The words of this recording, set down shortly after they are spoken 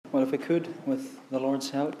Well, if we could, with the Lord's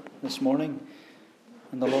help this morning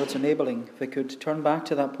and the Lord's enabling, if we could turn back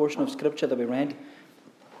to that portion of Scripture that we read,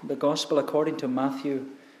 the Gospel according to Matthew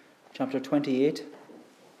chapter 28,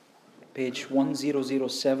 page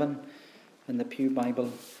 1007 in the Pew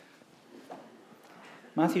Bible.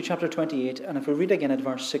 Matthew chapter 28, and if we read again at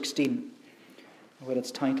verse 16, where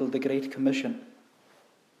it's titled The Great Commission.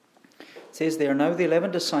 It says there, "Now the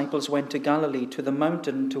 11 disciples went to Galilee, to the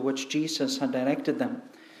mountain to which Jesus had directed them.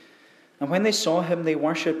 And when they saw him, they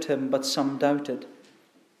worshipped him, but some doubted.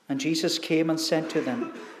 And Jesus came and said to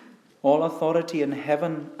them, 'All authority in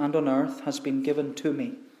heaven and on earth has been given to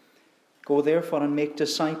me. Go therefore and make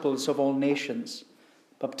disciples of all nations,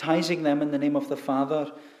 baptizing them in the name of the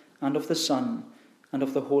Father and of the Son and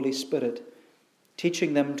of the Holy Spirit,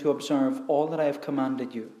 teaching them to observe all that I have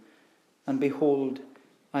commanded you. And behold,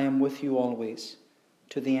 I am with you always,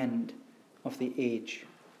 to the end of the age.'"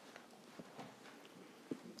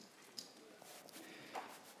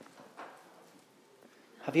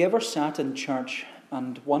 Have you ever sat in church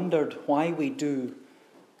and wondered why we do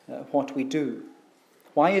what we do?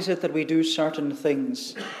 Why is it that we do certain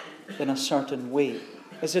things in a certain way?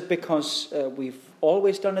 Is it because we've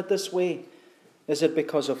always done it this way? Is it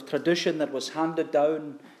because of tradition that was handed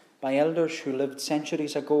down by elders who lived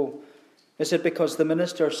centuries ago? Is it because the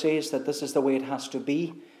minister says that this is the way it has to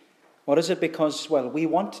be? Or is it because, well, we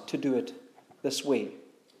want to do it this way?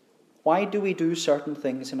 Why do we do certain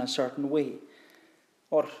things in a certain way?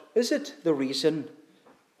 Or is it the reason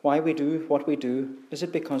why we do what we do? Is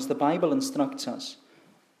it because the Bible instructs us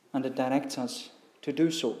and it directs us to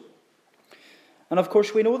do so? And of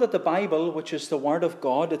course we know that the Bible, which is the Word of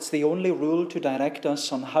God, it's the only rule to direct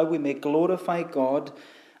us on how we may glorify God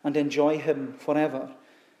and enjoy Him forever.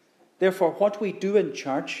 Therefore, what we do in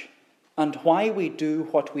church and why we do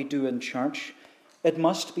what we do in church, it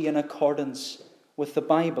must be in accordance with the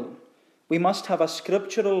Bible. We must have a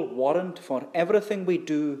scriptural warrant for everything we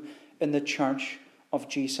do in the church of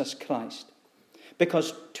Jesus Christ.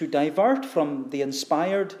 Because to divert from the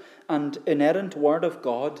inspired and inerrant Word of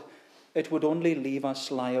God, it would only leave us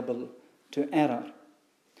liable to error.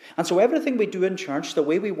 And so everything we do in church, the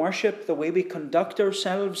way we worship, the way we conduct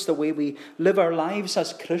ourselves, the way we live our lives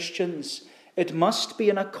as Christians, it must be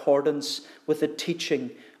in accordance with the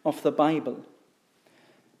teaching of the Bible.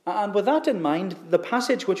 And with that in mind, the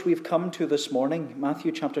passage which we've come to this morning,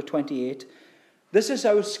 Matthew chapter 28, this is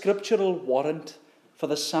our scriptural warrant for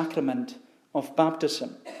the sacrament of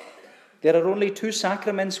baptism. There are only two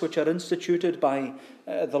sacraments which are instituted by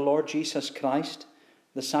the Lord Jesus Christ,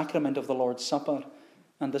 the sacrament of the Lord's Supper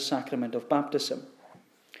and the sacrament of baptism.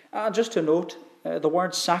 Just to note, the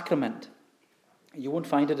word sacrament, you won't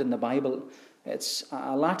find it in the Bible. It's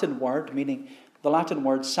a Latin word, meaning the Latin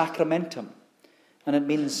word sacramentum, and it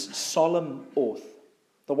means solemn oath.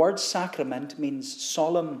 The word sacrament means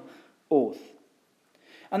solemn oath.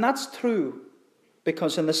 And that's true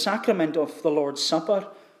because in the sacrament of the Lord's Supper,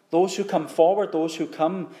 those who come forward, those who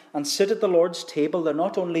come and sit at the Lord's table, they're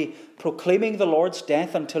not only proclaiming the Lord's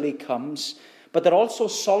death until He comes, but they're also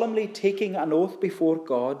solemnly taking an oath before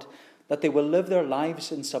God that they will live their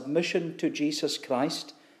lives in submission to Jesus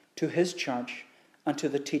Christ, to His church, and to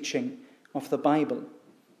the teaching of the Bible.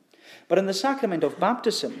 But in the sacrament of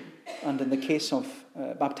baptism, and in the case of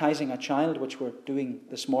baptizing a child, which we're doing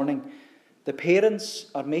this morning, the parents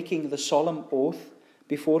are making the solemn oath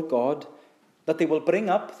before God that they will bring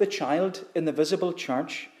up the child in the visible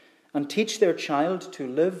church and teach their child to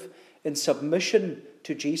live in submission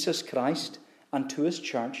to Jesus Christ and to His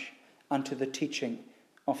church and to the teaching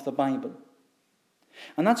of the Bible.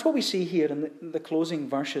 And that's what we see here in the closing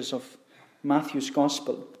verses of Matthew's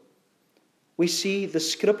Gospel. We see the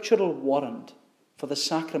scriptural warrant for the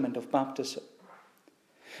sacrament of baptism.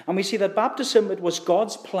 And we see that baptism, it was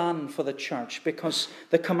God's plan for the church, because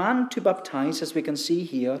the command to baptize, as we can see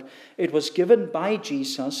here, it was given by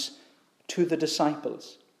Jesus to the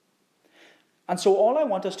disciples. And so all I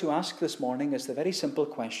want us to ask this morning is the very simple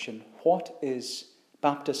question, what is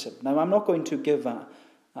baptism? Now, I'm not going to give a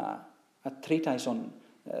treatise on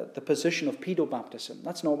the position of pedobaptism.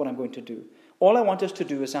 That's not what I'm going to do. All I want us to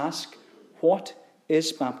do is ask, what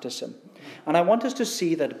is baptism? And I want us to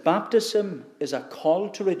see that baptism is a call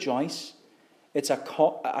to rejoice, it's a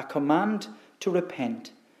command to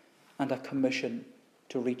repent, and a commission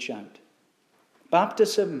to reach out.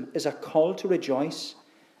 Baptism is a call to rejoice,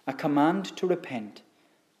 a command to repent,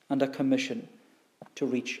 and a commission to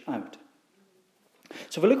reach out.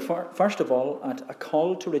 So if we look first of all at a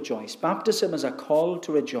call to rejoice. Baptism is a call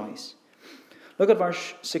to rejoice. Look at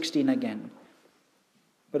verse 16 again.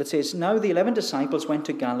 But it says, "Now the 11 disciples went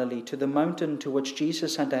to Galilee, to the mountain to which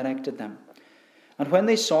Jesus had directed them. And when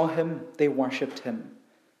they saw him, they worshipped him,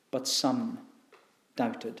 but some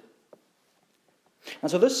doubted.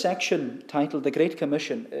 And so this section, titled The Great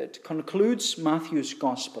Commission, it concludes Matthew's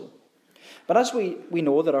Gospel. But as we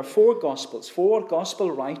know, there are four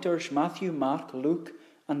gospel writers, Matthew, Mark, Luke,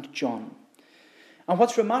 and John. And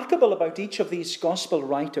what's remarkable about each of these gospel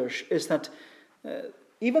writers is that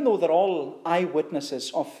even though they're all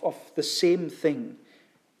eyewitnesses of the same thing,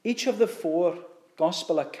 each of the four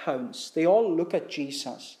gospel accounts, they all look at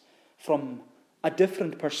Jesus from a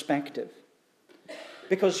different perspective.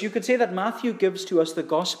 Because you could say that Matthew gives to us the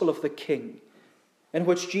gospel of the King, in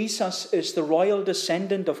which Jesus is the royal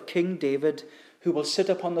descendant of King David who will sit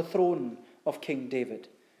upon the throne of King David.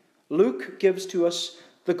 Luke gives to us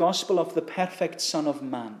the gospel of the perfect Son of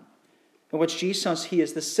Man, in which Jesus, he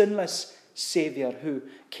is the sinless Saviour who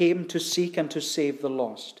came to seek and to save the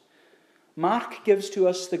lost. Mark gives to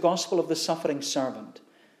us the gospel of the suffering servant,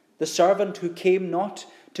 the servant who came not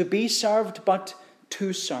to be served but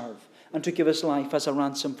to serve, and to give his life as a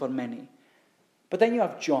ransom for many. But then you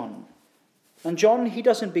have John. And John, he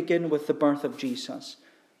doesn't begin with the birth of Jesus.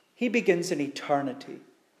 He begins in eternity.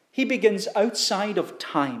 He begins outside of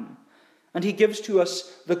time. And he gives to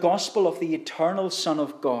us the gospel of the eternal Son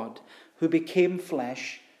of God, who became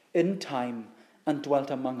flesh in time and dwelt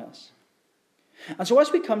among us. And so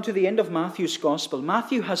as we come to the end of Matthew's gospel,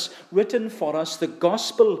 Matthew has written for us the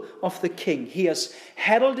gospel of the King. He has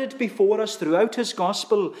heralded before us throughout his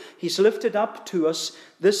gospel. He's lifted up to us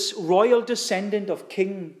this royal descendant of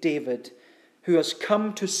King David, who has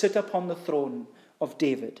come to sit upon the throne of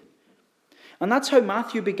David. And that's how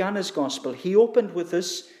Matthew began his gospel. He opened with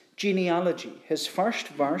this genealogy. His first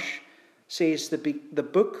verse says the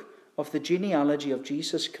book of the genealogy of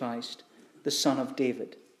Jesus Christ, the Son of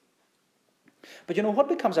David. But you know, what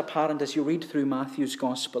becomes apparent as you read through Matthew's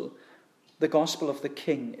gospel, the gospel of the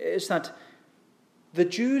King, is that the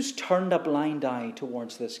Jews turned a blind eye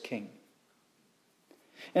towards this king.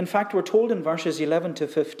 In fact, we're told in verses 11 to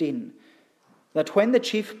 15 that when the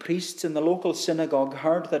chief priests in the local synagogue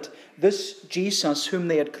heard that this Jesus whom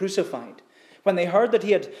they had crucified, when they heard that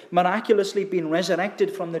he had miraculously been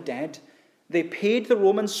resurrected from the dead, they paid the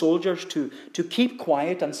Roman soldiers to keep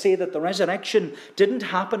quiet and say that the resurrection didn't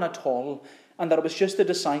happen at all, and that it was just the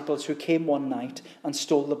disciples who came one night and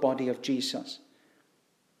stole the body of Jesus.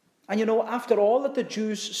 And you know, after all that the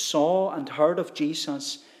Jews saw and heard of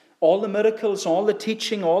Jesus, all the miracles, all the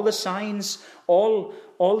teaching, all the signs, all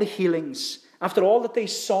the healings, after all that they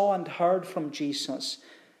saw and heard from Jesus,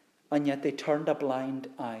 and yet they turned a blind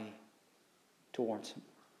eye towards him.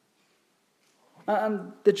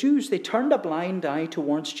 And the Jews, they turned a blind eye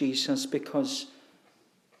towards Jesus because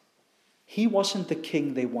he wasn't the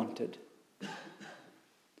king they wanted.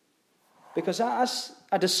 Because as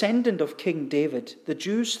a descendant of King David, the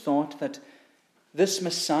Jews thought that this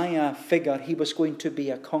Messiah figure, he was going to be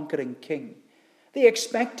a conquering king. They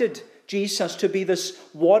expected Jesus to be this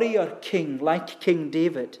warrior king like King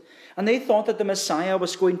David. And they thought that the Messiah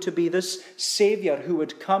was going to be this Savior who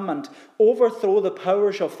would come and overthrow the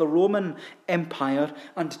powers of the Roman Empire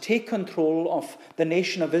and take control of the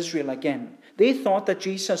nation of Israel again. They thought that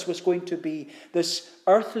Jesus was going to be this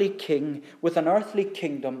earthly king with an earthly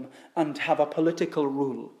kingdom and have a political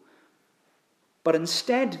rule. But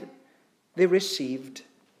instead, they received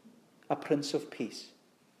a Prince of Peace.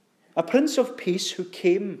 A Prince of Peace who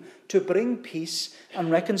came to bring peace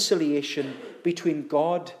and reconciliation between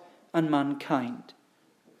God and mankind.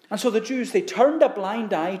 And so the Jews, they turned a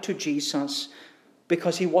blind eye to Jesus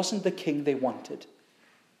because he wasn't the king they wanted.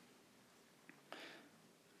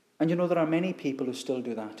 And you know, there are many people who still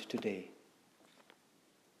do that today.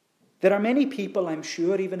 There are many people, I'm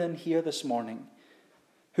sure, even in here this morning,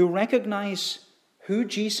 who recognize who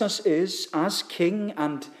Jesus is as King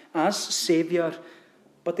and as Savior,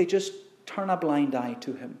 but they just turn a blind eye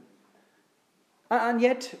to him. And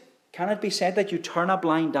yet, can it be said that you turn a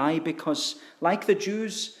blind eye because, like the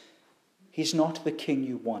Jews, he's not the king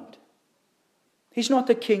you want? He's not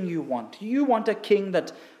the king you want. You want a king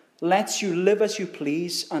that lets you live as you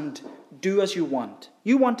please and do as you want.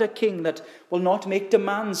 You want a king that will not make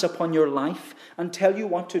demands upon your life and tell you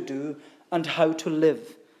what to do and how to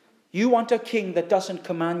live. You want a king that doesn't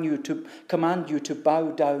command you to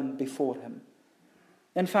bow down before him.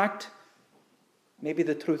 In fact, maybe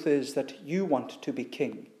the truth is that you want to be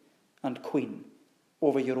king and queen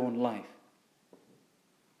over your own life.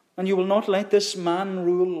 And you will not let this man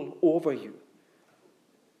rule over you.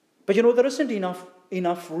 But you know, there isn't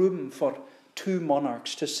enough room for two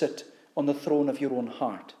monarchs to sit on the throne of your own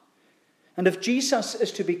heart. And if Jesus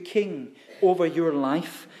is to be king over your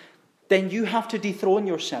life, then you have to dethrone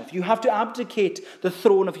yourself. You have to abdicate the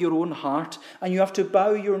throne of your own heart, and you have to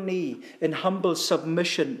bow your knee in humble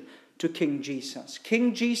submission to King Jesus.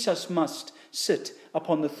 King Jesus must sit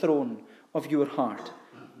upon the throne of your heart.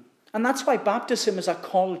 And that's why baptism is a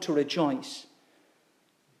call to rejoice.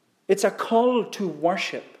 It's a call to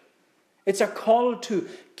worship. It's a call to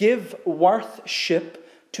give worship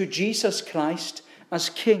to Jesus Christ as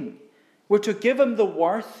King. We're to give him the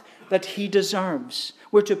worth that he deserves.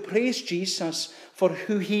 We're to praise Jesus for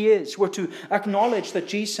who he is. We're to acknowledge that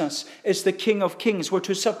Jesus is the King of Kings. We're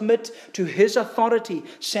to submit to his authority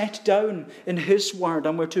set down in his word.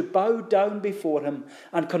 And we're to bow down before him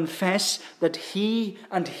and confess that he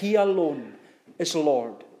and he alone is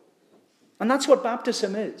Lord. And that's what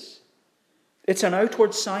baptism is. It's an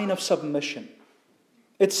outward sign of submission.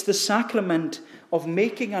 It's the sacrament of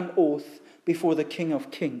making an oath before the King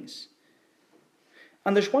of Kings.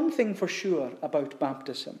 And there's one thing for sure about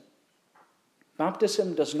baptism.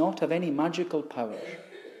 Baptism does not have any magical power.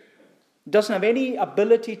 It doesn't have any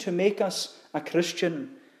ability to make us a Christian.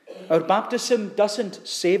 Our baptism doesn't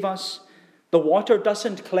save us. The water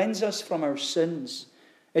doesn't cleanse us from our sins.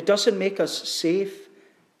 It doesn't make us safe.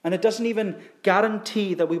 And it doesn't even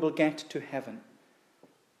guarantee that we will get to heaven.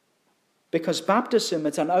 Because baptism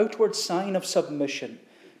is an outward sign of submission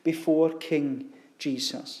before King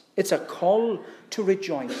Jesus. It's a call to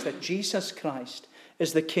rejoice that Jesus Christ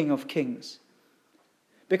is the King of Kings.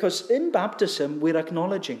 Because in baptism, we're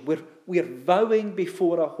acknowledging, we're vowing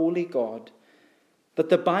before a holy God that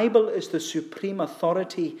the Bible is the supreme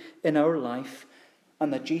authority in our life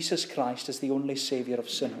and that Jesus Christ is the only Saviour of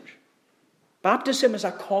sinners. Baptism is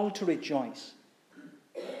a call to rejoice.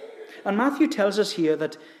 And Matthew tells us here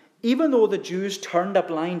that even though the Jews turned a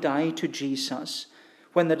blind eye to Jesus,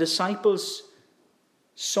 when the disciples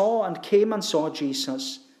saw and came and saw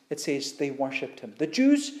Jesus, it says they worshipped him. The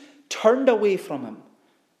Jews turned away from him,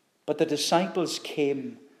 but the disciples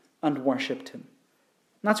came and worshipped him.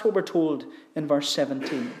 And that's what we're told in verse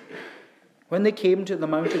 17. When they came to the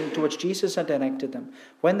mountain to which Jesus had directed them,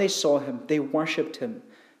 when they saw him, they worshipped him,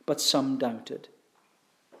 but some doubted.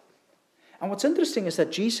 And what's interesting is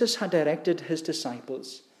that Jesus had directed his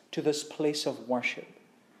disciples to this place of worship.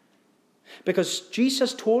 Because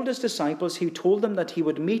Jesus told his disciples, he told them that he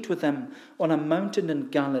would meet with them on a mountain in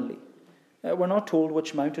Galilee. We're not told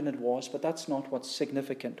which mountain it was, but that's not what's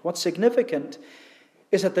significant. What's significant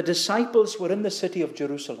is that the disciples were in the city of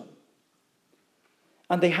Jerusalem.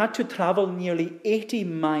 And they had to travel nearly 80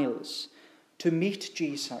 miles to meet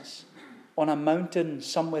Jesus on a mountain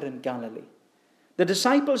somewhere in Galilee. The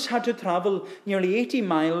disciples had to travel nearly 80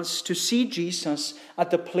 miles to see Jesus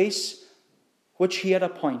at the place which he had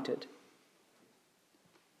appointed.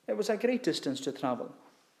 It was a great distance to travel.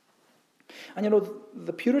 And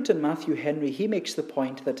the Puritan Matthew Henry, he makes the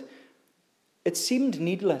point that it seemed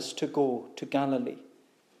needless to go to Galilee,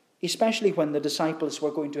 especially when the disciples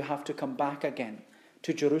were going to have to come back again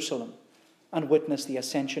to Jerusalem and witness the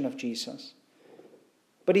ascension of Jesus.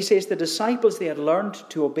 But he says the disciples, they had learned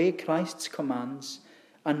to obey Christ's commands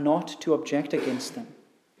and not to object against them.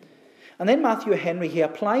 And then Matthew Henry, he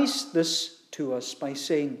applies this to us by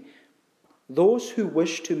saying, those who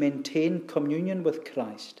wish to maintain communion with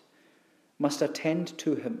Christ must attend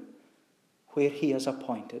to him where he is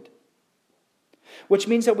appointed. Which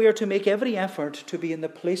means that we are to make every effort to be in the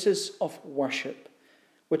places of worship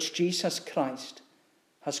which Jesus Christ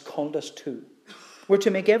has called us to. We're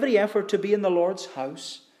to make every effort to be in the Lord's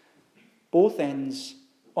house, both ends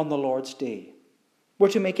on the Lord's day. We're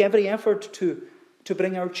to make every effort to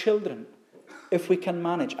bring our children, if we can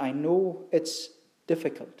manage. I know it's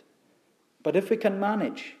difficult, but if we can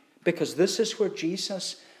manage, because this is where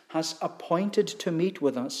Jesus has appointed to meet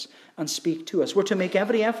with us and speak to us. We're to make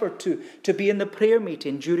every effort to be in the prayer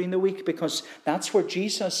meeting during the week, because that's where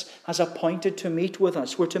Jesus has appointed to meet with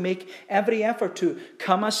us. We're to make every effort to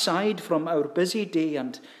come aside from our busy day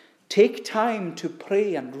and take time to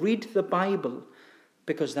pray and read the Bible,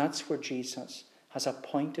 because that's where Jesus has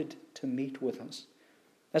appointed to meet with us.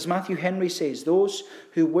 As Matthew Henry says, those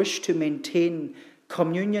who wish to maintain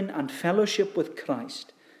communion and fellowship with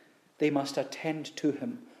Christ, they must attend to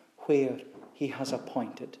him where he has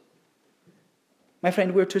appointed. My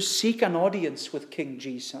friend, we're to seek an audience with King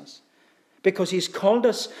Jesus because he's called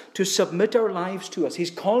us to submit our lives to us.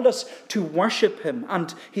 He's called us to worship him,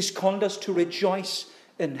 and he's called us to rejoice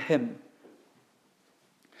in him.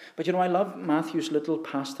 But I love Matthew's little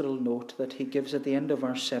pastoral note that he gives at the end of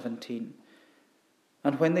verse 17.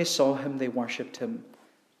 And when they saw him, they worshipped him,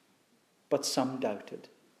 but some doubted.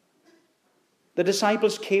 The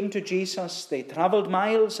disciples came to Jesus. They traveled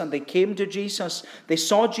miles and they came to Jesus. They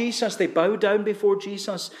saw Jesus. They bowed down before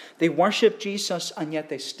Jesus. They worshipped Jesus, and yet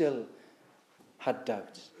they still had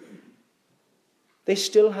doubts. They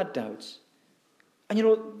still had doubts. And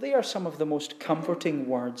they are some of the most comforting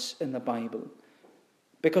words in the Bible,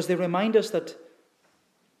 because they remind us that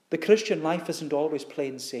the Christian life isn't always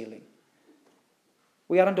plain sailing.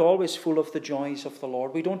 We aren't always full of the joys of the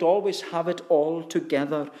Lord. We don't always have it all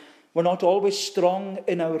together. We're not always strong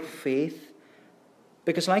in our faith.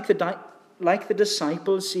 Because like the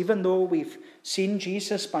disciples, even though we've seen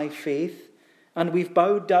Jesus by faith, and we've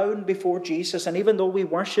bowed down before Jesus, and even though we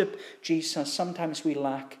worship Jesus, sometimes we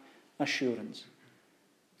lack assurance.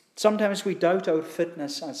 Sometimes we doubt our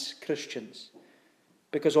fitness as Christians,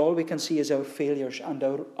 because all we can see is our failures and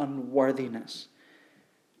our unworthiness.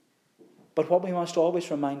 But what we must always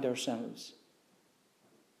remind ourselves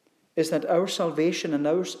is that our salvation and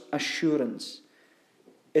our assurance,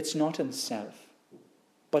 it's not in self,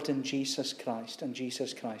 but in Jesus Christ and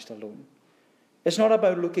Jesus Christ alone. It's not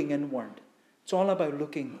about looking inward. It's all about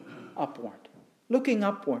looking upward. Looking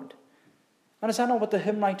upward. And is that not what the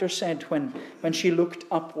hymn writer said when she looked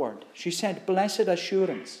upward? She said, "Blessed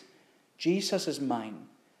assurance, Jesus is mine.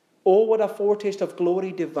 Oh, what a foretaste of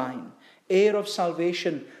glory divine, heir of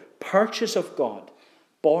salvation, purchase of God,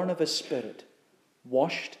 born of His Spirit,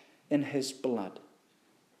 washed in His blood."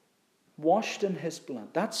 Washed in His blood.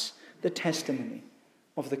 That's the testimony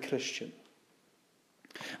of the Christian.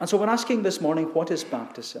 And so we're asking this morning, what is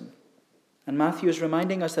baptism? And Matthew is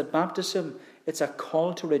reminding us that baptism, it's a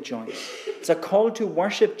call to rejoice. It's a call to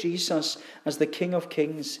worship Jesus as the King of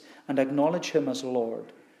Kings and acknowledge Him as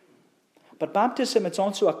Lord. But baptism, it's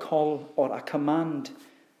also a call or a command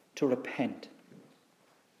to repent.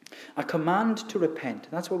 A command to repent.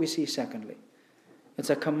 That's what we see secondly. It's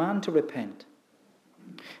a command to repent.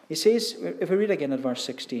 He says, if we read again at verse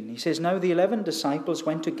 16, he says, "Now the 11 disciples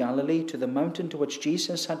went to Galilee, to the mountain to which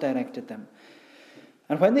Jesus had directed them.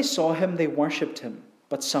 And when they saw Him, they worshipped Him,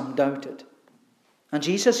 but some doubted. And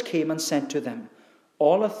Jesus came and said to them,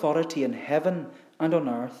 'All authority in heaven and on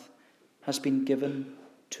earth has been given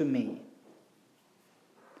to me.'"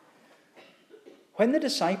 When the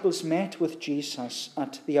disciples met with Jesus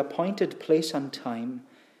at the appointed place and time,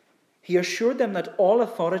 He assured them that all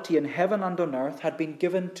authority in heaven and on earth had been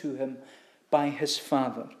given to Him by His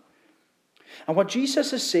Father. And what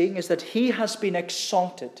Jesus is saying is that He has been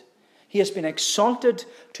exalted. He has been exalted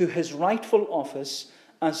to His rightful office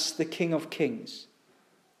as the King of Kings.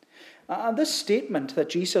 And this statement that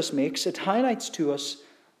Jesus makes, it highlights to us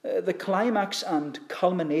the climax and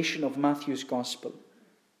culmination of Matthew's Gospel.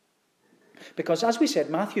 Because as we said,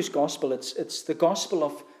 Matthew's Gospel, it's the Gospel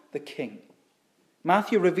of the King.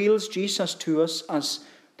 Matthew reveals Jesus to us as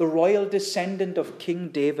the royal descendant of King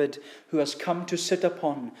David who has come to sit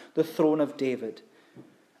upon the throne of David.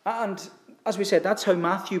 And as we said, that's how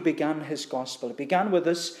Matthew began his Gospel. It began with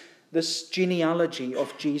this genealogy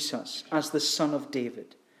of Jesus as the son of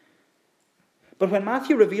David. But when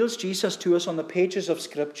Matthew reveals Jesus to us on the pages of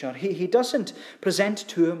Scripture, he doesn't present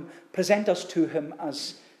us to him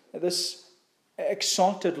as this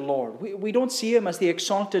exalted Lord. We don't see Him as the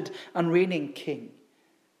exalted and reigning King.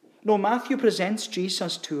 No, Matthew presents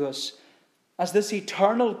Jesus to us as this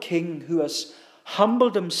eternal King who has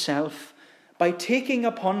humbled Himself by taking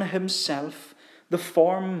upon Himself the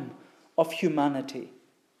form of humanity.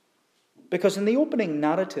 Because in the opening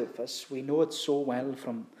narrative, as we know it so well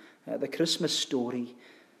from the Christmas story,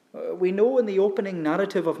 we know in the opening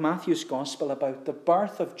narrative of Matthew's Gospel about the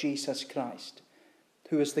birth of Jesus Christ,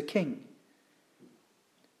 who is the King.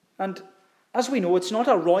 And as we know, it's not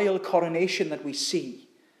a royal coronation that we see,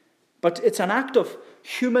 but it's an act of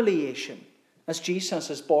humiliation as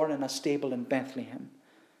Jesus is born in a stable in Bethlehem.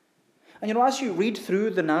 And as you read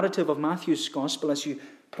through the narrative of Matthew's Gospel, as you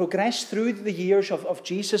progress through the years of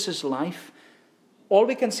Jesus' life, all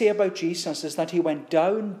we can say about Jesus is that He went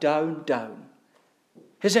down, down, down.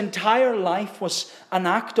 His entire life was an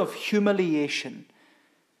act of humiliation,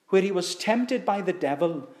 where He was tempted by the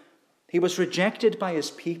devil. He was rejected by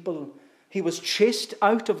His people. He was chased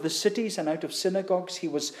out of the cities and out of synagogues. He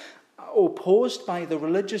was opposed by the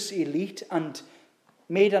religious elite and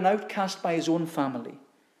made an outcast by His own family.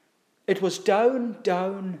 It was down,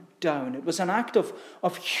 down, down. It was an act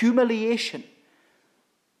of humiliation.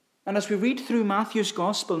 And as we read through Matthew's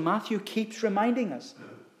Gospel, Matthew keeps reminding us,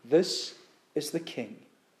 this is the King.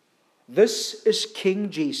 This is King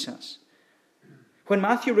Jesus. When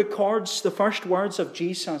Matthew records the first words of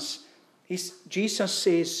Jesus, Jesus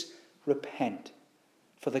says, "Repent,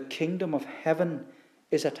 for the kingdom of heaven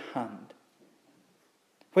is at hand."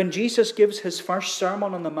 When Jesus gives His first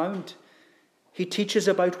Sermon on the Mount, He teaches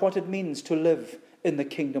about what it means to live in the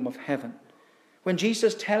kingdom of heaven. When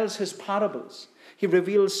Jesus tells his parables, he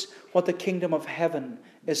reveals what the kingdom of heaven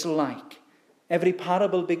is like. Every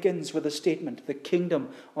parable begins with a statement, the kingdom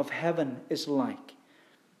of heaven is like.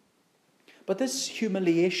 But this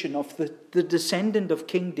humiliation of the descendant of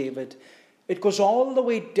King David, it goes all the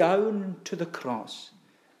way down to the cross.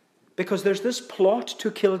 Because there's this plot to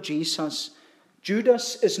kill Jesus.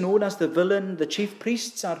 Judas is known as the villain, the chief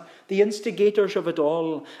priests are the instigators of it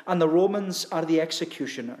all, and the Romans are the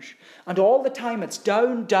executioners. And all the time it's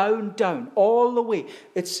down, down, down, all the way.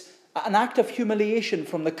 It's an act of humiliation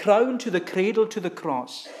from the crown to the cradle to the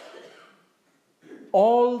cross.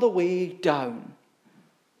 All the way down.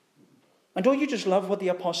 And don't you just love what the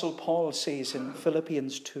Apostle Paul says in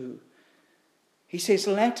Philippians 2? He says,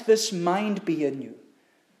 let this mind be in you,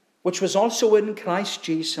 which was also in Christ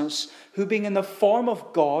Jesus, who being in the form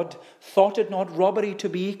of God, thought it not robbery to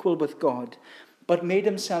be equal with God, but made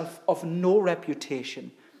himself of no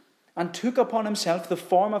reputation, and took upon himself the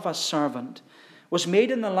form of a servant, was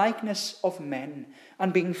made in the likeness of men,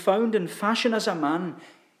 and being found in fashion as a man,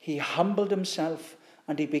 he humbled himself,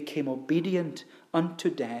 and he became obedient unto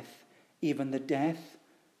death, even the death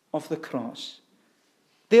of the cross.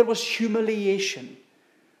 There was humiliation.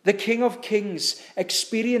 The King of Kings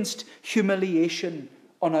experienced humiliation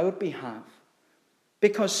on our behalf.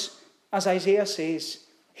 Because, as Isaiah says,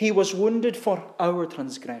 he was wounded for our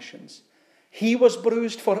transgressions. He was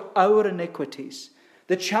bruised for our iniquities.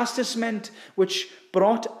 The chastisement which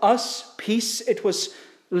brought us peace, it was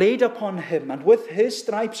laid upon him. And with his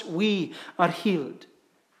stripes we are healed.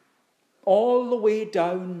 All the way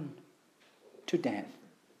down to death.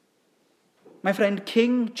 My friend,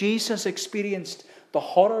 King Jesus experienced the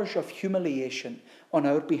horrors of humiliation on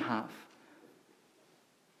our behalf.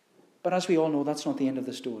 But as we all know, that's not the end of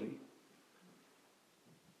the story.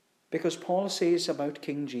 Because Paul says about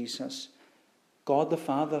King Jesus, God the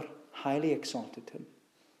Father highly exalted him.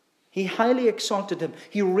 He highly exalted him.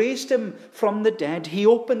 He raised him from the dead. He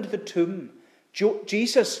opened the tomb.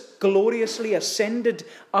 Jesus gloriously ascended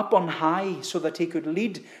up on high so that he could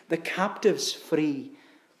lead the captives free.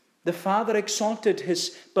 The Father exalted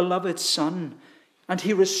his beloved Son, and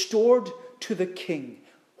he restored to the King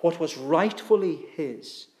what was rightfully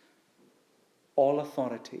his, all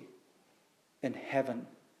authority in heaven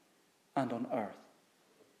and on earth.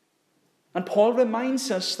 And Paul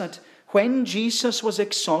reminds us that when Jesus was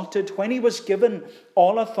exalted, when he was given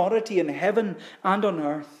all authority in heaven and on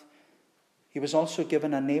earth, he was also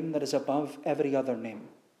given a name that is above every other name.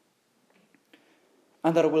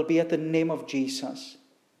 And that it will be at the name of Jesus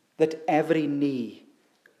that every knee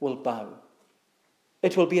will bow.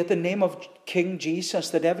 It will be at the name of King Jesus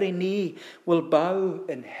that every knee will bow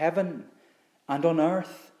in heaven and on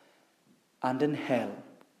earth and in hell.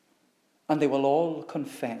 And they will all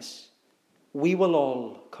confess, we will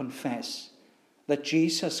all confess that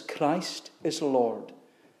Jesus Christ is Lord,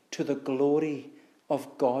 to the glory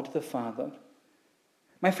of God the Father.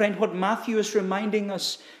 My friend, what Matthew is reminding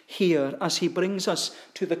us here as he brings us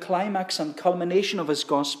to the climax and culmination of his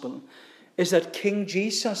gospel is that King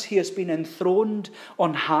Jesus, he has been enthroned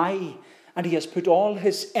on high, and he has put all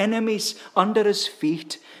his enemies under his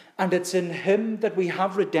feet, and it's in him that we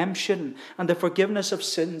have redemption and the forgiveness of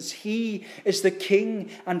sins. He is the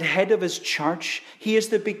king and head of his church. He is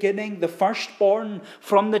the beginning, the firstborn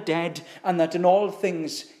from the dead, and that in all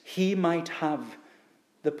things he might have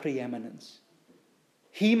the preeminence.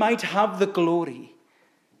 He might have the glory.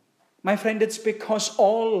 My friend, it's because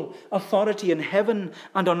all authority in heaven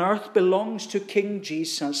and on earth belongs to King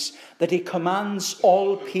Jesus that he commands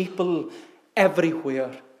all people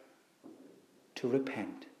everywhere to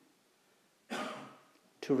repent.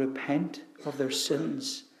 To repent of their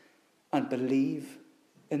sins and believe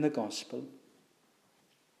in the gospel.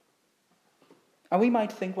 And we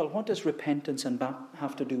might think, well, what does repentance and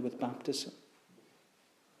have to do with baptism?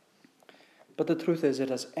 But the truth is, it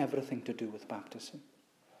has everything to do with baptism.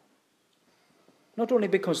 Not only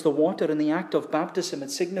because the water in the act of baptism,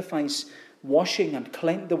 it signifies washing and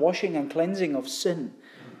the washing and cleansing of sin,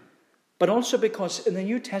 but also because in the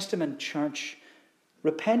New Testament church,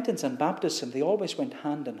 repentance and baptism, they always went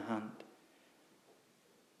hand in hand.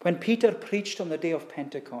 When Peter preached on the day of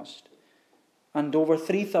Pentecost, and over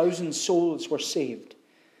 3,000 souls were saved,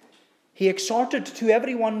 he exhorted to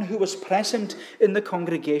everyone who was present in the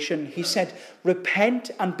congregation, he said,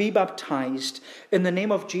 repent and be baptized in the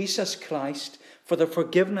name of Jesus Christ for the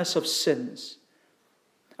forgiveness of sins.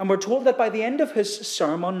 And we're told that by the end of his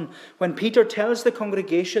sermon, when Peter tells the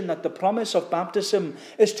congregation that the promise of baptism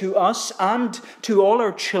is to us and to all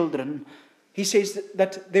our children, He says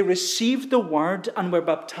that they received the word and were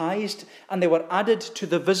baptized, and they were added to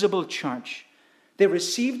the visible church. They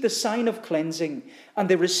received the sign of cleansing, and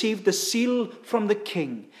they received the seal from the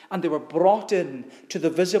King, and they were brought in to the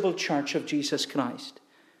visible church of Jesus Christ.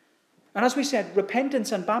 And as we said,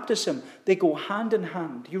 repentance and baptism, they go hand in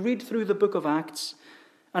hand. You read through the book of Acts,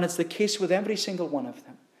 and it's the case with every single one of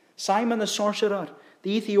them. Simon the sorcerer,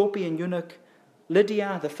 the Ethiopian eunuch,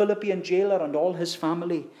 Lydia, the Philippian jailer, and all his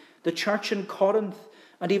family, the church in Corinth,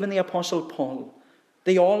 and even the Apostle Paul,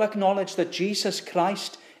 they all acknowledge that Jesus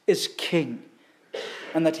Christ is King,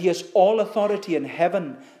 and that he has all authority in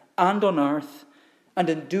heaven and on earth. And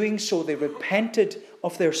in doing so, they repented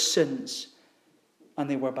of their sins, and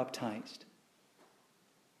they were baptized.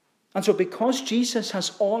 And so because Jesus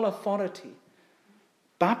has all authority,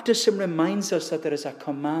 baptism reminds us that there is a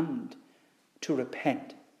command to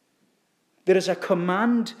repent. There is a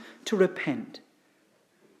command to repent.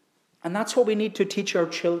 And that's what we need to teach our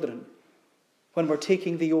children when we're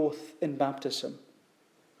taking the oath in baptism.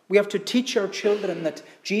 We have to teach our children that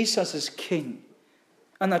Jesus is King,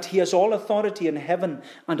 and that he has all authority in heaven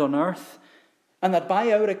and on earth, and that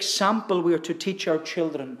by our example we are to teach our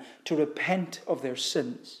children to repent of their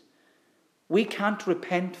sins. We can't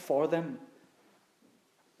repent for them.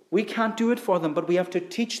 We can't do it for them, but we have to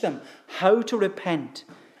teach them how to repent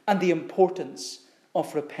and the importance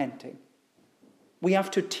of repenting. We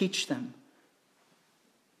have to teach them.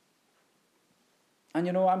 And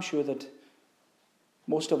I'm sure that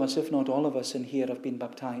most of us, if not all of us in here, have been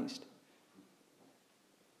baptized.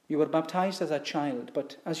 You were baptized as a child,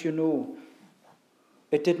 but as you know,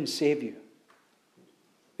 it didn't save you.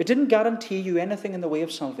 It didn't guarantee you anything in the way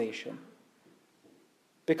of salvation.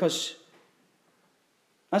 Because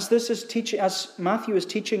as Matthew is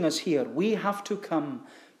teaching us here, we have to come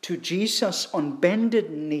to Jesus on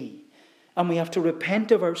bended knee, and we have to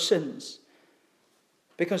repent of our sins.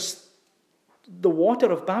 Because the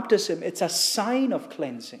water of baptism, it's a sign of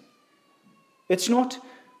cleansing. It's not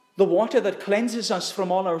the water that cleanses us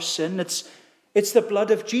from all our sin. It's the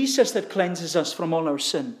blood of Jesus that cleanses us from all our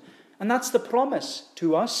sin. And that's the promise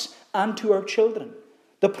to us and to our children.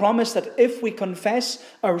 The promise that if we confess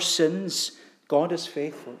our sins, God is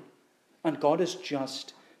faithful and God is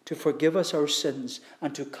just to forgive us our sins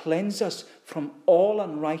and to cleanse us from all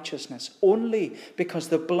unrighteousness, only because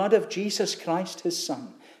the blood of Jesus Christ, his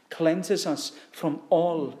Son, cleanses us from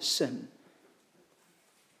all sin.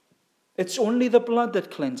 It's only the blood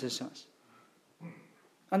that cleanses us.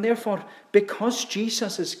 And therefore, because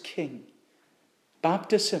Jesus is King,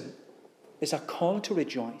 baptism is a call to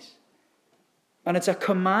rejoice. And it's a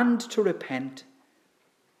command to repent.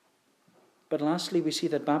 But lastly, we see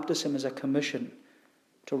that baptism is a commission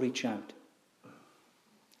to reach out.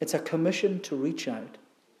 It's a commission to reach out.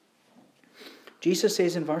 Jesus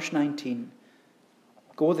says in verse 19,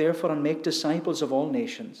 "Go therefore and make disciples of all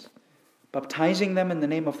nations, baptizing them in the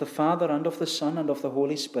name of the Father and of the Son and of the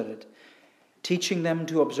Holy Spirit, teaching them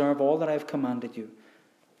to observe all that I have commanded you.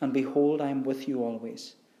 And behold, I am with you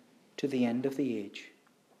always, to the end of the age."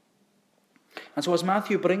 And so as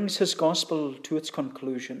Matthew brings his gospel to its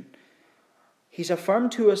conclusion, he's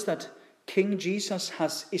affirmed to us that King Jesus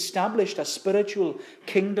has established a spiritual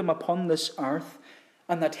kingdom upon this earth,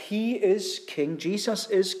 and that he is King, Jesus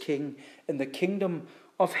is King in the kingdom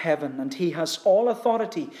of heaven, and he has all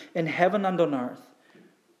authority in heaven and on earth.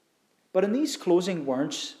 But in these closing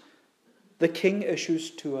words, the King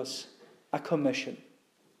issues to us a commission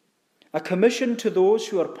to those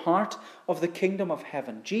who are part of the kingdom of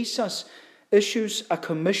heaven. Jesus issues a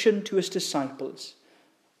commission to his disciples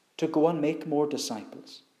to go and make more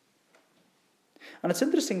disciples. And it's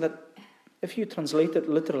interesting that if you translate it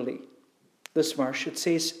literally, this verse, it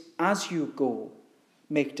says, "As you go,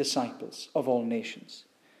 make disciples of all nations."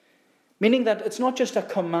 Meaning that it's not just a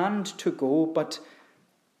command to go, but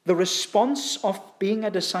the response of being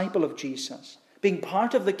a disciple of Jesus, being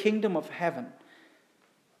part of the kingdom of heaven,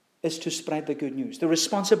 is to spread the good news. The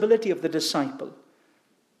responsibility of the disciple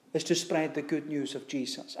is to spread the good news of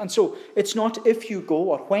Jesus. And so it's not if you go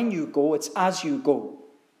or when you go, it's as you go.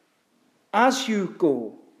 As you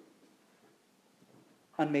go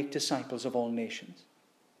and make disciples of all nations.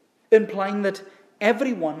 Implying that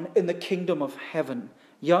everyone in the kingdom of heaven,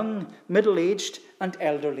 young, middle-aged, and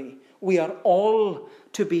elderly, we are all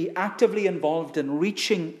to be actively involved in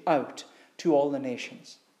reaching out to all the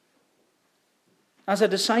nations. As a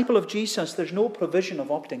disciple of Jesus, there's no provision of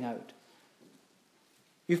opting out.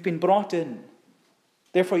 You've been brought in.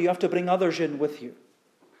 Therefore, you have to bring others in with you.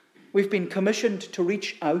 We've been commissioned to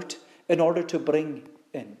reach out in order to bring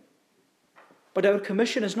in. But our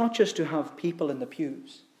commission is not just to have people in the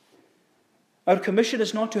pews. Our commission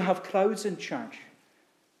is not to have crowds in church.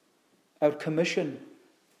 Our commission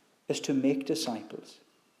is to make disciples.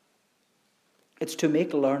 It's to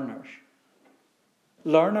make learners.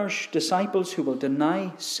 Learners, disciples who will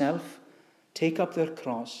deny self, take up their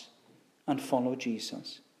cross, and follow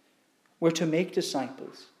Jesus. We're to make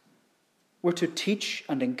disciples. We're to teach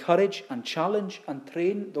and encourage and challenge and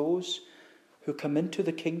train those who come into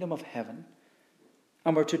the kingdom of heaven.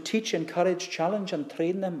 And we're to teach, encourage, challenge, and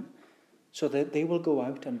train them so that they will go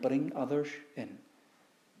out and bring others in.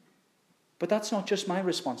 But that's not just my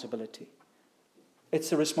responsibility. It's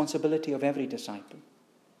the responsibility of every disciple.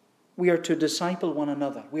 We are to disciple one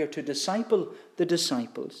another. We are to disciple the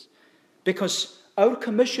disciples. Because our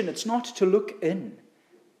commission, it's not to look in.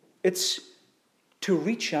 It's to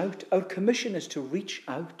reach out. Our commission is to reach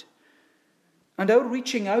out. And our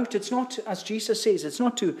reaching out, it's not, as Jesus says, it's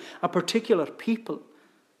not to a particular people.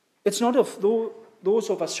 It's not of those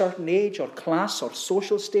of a certain age or class or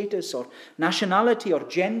social status or nationality or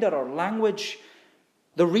gender or language.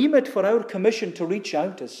 The remit for our commission to reach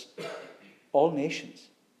out is all nations.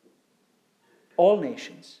 All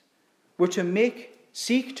nations. We're to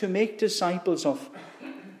seek to make disciples of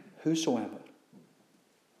whosoever.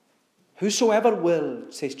 Whosoever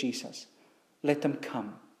will, says Jesus, let them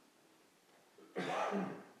come.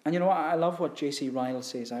 And I love what J.C. Ryle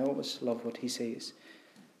says. I always love what he says.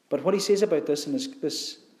 But what he says about this in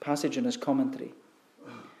this passage in his commentary,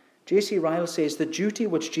 J.C. Ryle says, the duty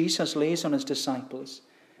which Jesus lays on his disciples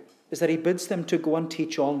is that he bids them to go and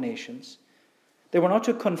teach all nations. They were not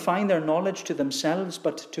to confine their knowledge to themselves,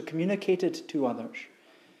 but to communicate it to others.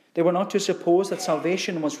 They were not to suppose that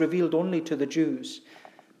salvation was revealed only to the Jews,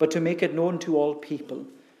 but to make it known to all people.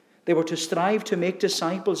 They were to strive to make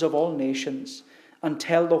disciples of all nations and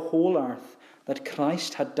tell the whole earth that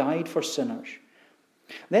Christ had died for sinners.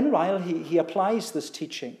 Then Ryle, he applies this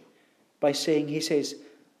teaching by saying, he says,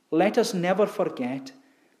 let us never forget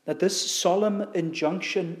that this solemn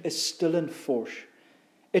injunction is still in force.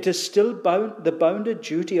 It is still the bounded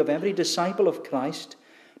duty of every disciple of Christ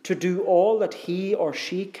to do all that he or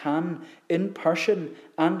she can in person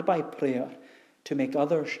and by prayer to make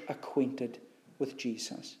others acquainted with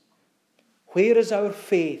Jesus. Where is our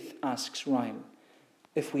faith, asks Ryle,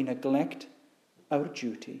 if we neglect our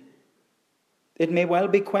duty? It may well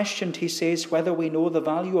be questioned, he says, whether we know the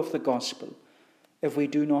value of the gospel if we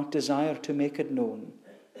do not desire to make it known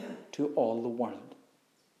to all the world.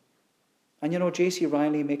 And J.C.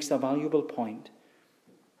 Ryle makes the valuable point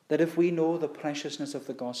that if we know the preciousness of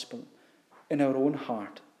the gospel in our own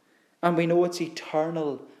heart, and we know its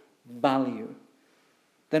eternal value,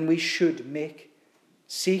 then we should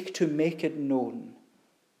seek to make it known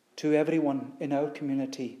to everyone in our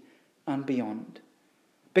community and beyond.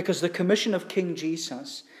 Because the commission of King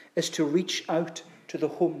Jesus is to reach out to the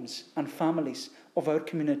homes and families of our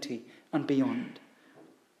community and beyond.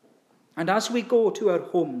 And as we go to our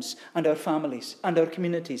homes and our families and our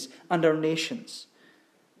communities and our nations,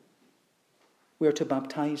 we are to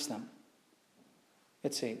baptize them,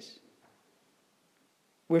 it says.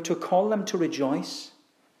 We're to call them to rejoice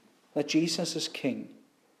that Jesus is King.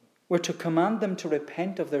 We're to command them to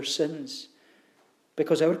repent of their sins,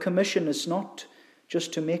 because our commission is not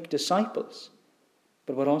just to make disciples,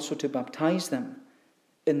 but we're also to baptize them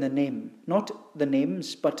in the name, not the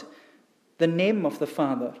names, but the name of the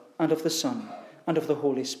Father and of the Son and of the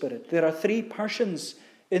Holy Spirit. There are three persons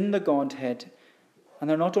in the Godhead, and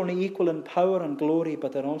they're not only equal in power and glory,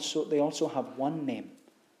 but they also have one name.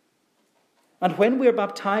 And when we are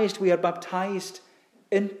baptized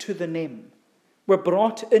into the name. We're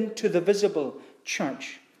brought into the visible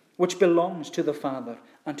church, which belongs to the Father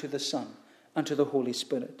and to the Son and to the Holy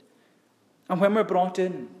Spirit. And when we're brought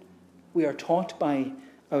in, we are taught by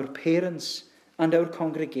our parents and our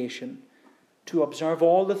congregation to observe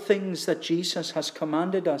all the things that Jesus has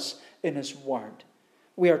commanded us in his word.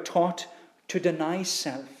 We are taught to deny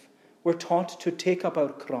self. We're taught to take up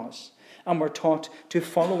our cross. And we're taught to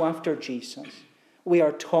follow after Jesus. We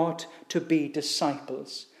are taught to be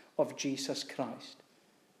disciples of Jesus Christ.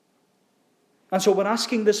 And so we're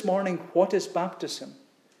asking this morning, what is baptism?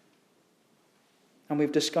 And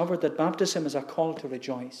we've discovered that baptism is a call to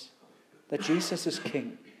rejoice, that Jesus is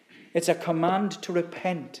King. It's a command to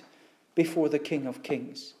repent before the King of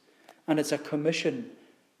Kings. And it's a commission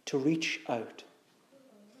to reach out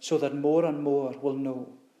so that more and more will know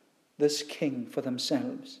this King for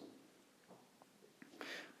themselves.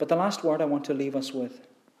 But the last word I want to leave us with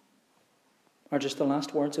are just the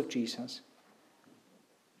last words of Jesus.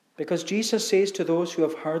 Because Jesus says to those who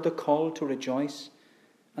have heard the call to rejoice,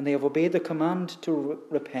 and they have obeyed the command to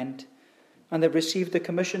repent, and they've received the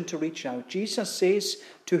commission to reach out, Jesus says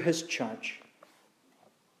to his church,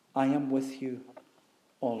 I am with you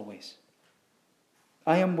always.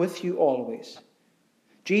 I am with you always.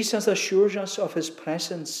 Jesus assures us of his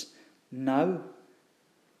presence now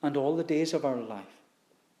and all the days of our life.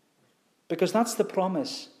 Because that's the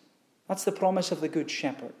promise. That's the promise of the Good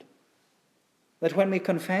Shepherd. That when we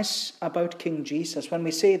confess about King Jesus, when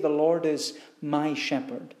we say the Lord is my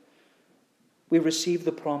shepherd, we receive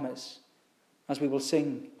the promise, as we will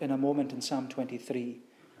sing in a moment in Psalm 23.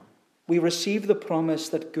 We receive the promise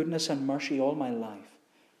that goodness and mercy all my life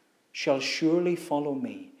shall surely follow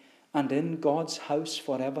me, and in God's house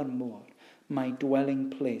forevermore my dwelling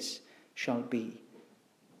place shall be.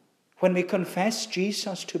 When we confess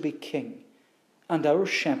Jesus to be King and our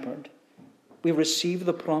shepherd, we receive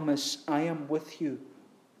the promise, I am with you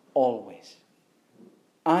always.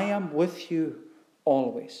 I am with you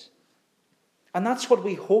always. And that's what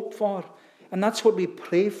we hope for, and that's what we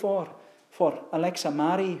pray for Alexa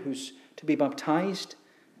Mary, who's to be baptized.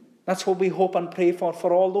 That's what we hope and pray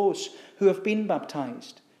for all those who have been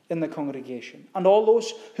baptized in the congregation, and all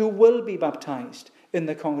those who will be baptized in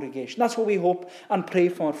the congregation. That's what we hope and pray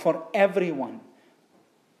for everyone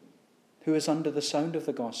who is under the sound of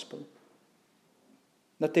the gospel.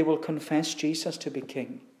 That they will confess Jesus to be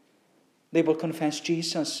King. They will confess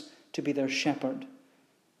Jesus to be their shepherd.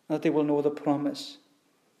 That they will know the promise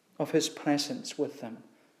of his presence with them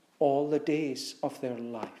all the days of their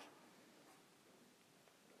life.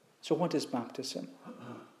 So what is baptism?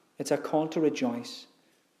 It's a call to rejoice,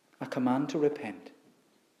 a command to repent,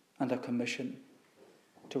 and a commission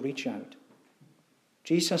to reach out.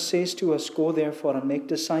 Jesus says to us, go therefore and make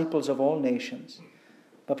disciples of all nations,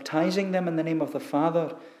 baptizing them in the name of the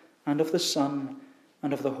Father and of the Son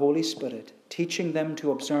and of the Holy Spirit, teaching them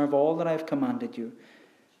to observe all that I have commanded you.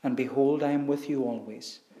 And behold, I am with you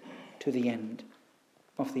always, to the end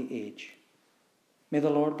of the age. May the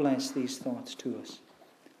Lord bless these thoughts to us.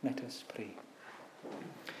 Let us pray.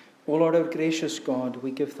 O Lord, our gracious God, we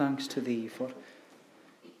give thanks to thee for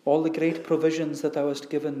all the great provisions that thou hast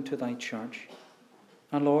given to thy church.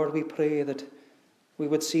 And Lord, we pray that we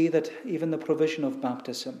would see that even the provision of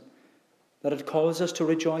baptism, that it calls us to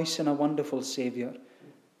rejoice in a wonderful Saviour,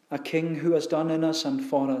 a King who has done in us and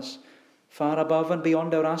for us far above and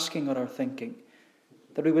beyond our asking or our thinking.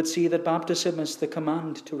 That we would see that baptism is the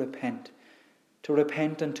command to repent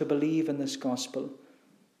and to believe in this gospel,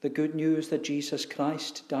 the good news that Jesus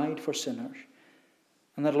Christ died for sinners.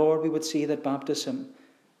 And that, Lord, we would see that baptism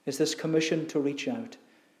is this commission to reach out,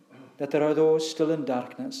 that there are those still in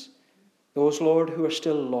darkness, those, Lord, who are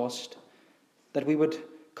still lost, that we would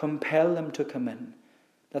compel them to come in,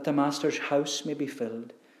 that the Master's house may be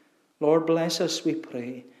filled. Lord, bless us, we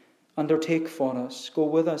pray. Undertake for us. Go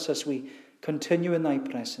with us as we continue in thy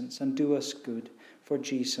presence, and do us good for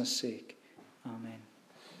Jesus' sake. Amen.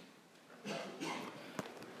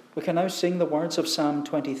 We can now sing the words of Psalm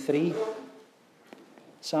 23.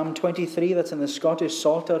 Psalm 23, that's in the Scottish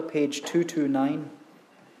Psalter, page 229.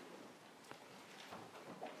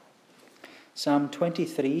 Psalm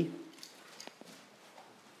 23.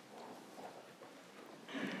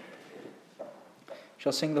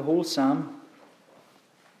 Shall sing the whole psalm.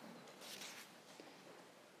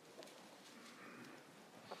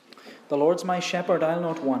 The Lord's my shepherd, I'll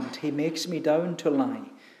not want. He makes me down to lie.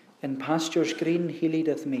 In pastures green he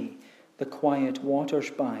leadeth me, the quiet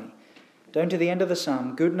waters by. Down to the end of the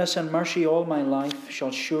psalm. Goodness and mercy all my life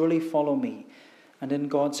shall surely follow me, and in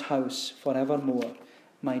God's house forevermore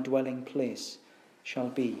my dwelling place shall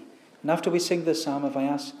be. And after we sing this psalm, if I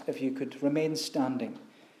ask if you could remain standing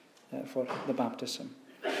for the baptism.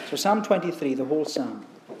 So Psalm 23, the whole psalm,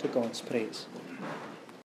 to God's praise.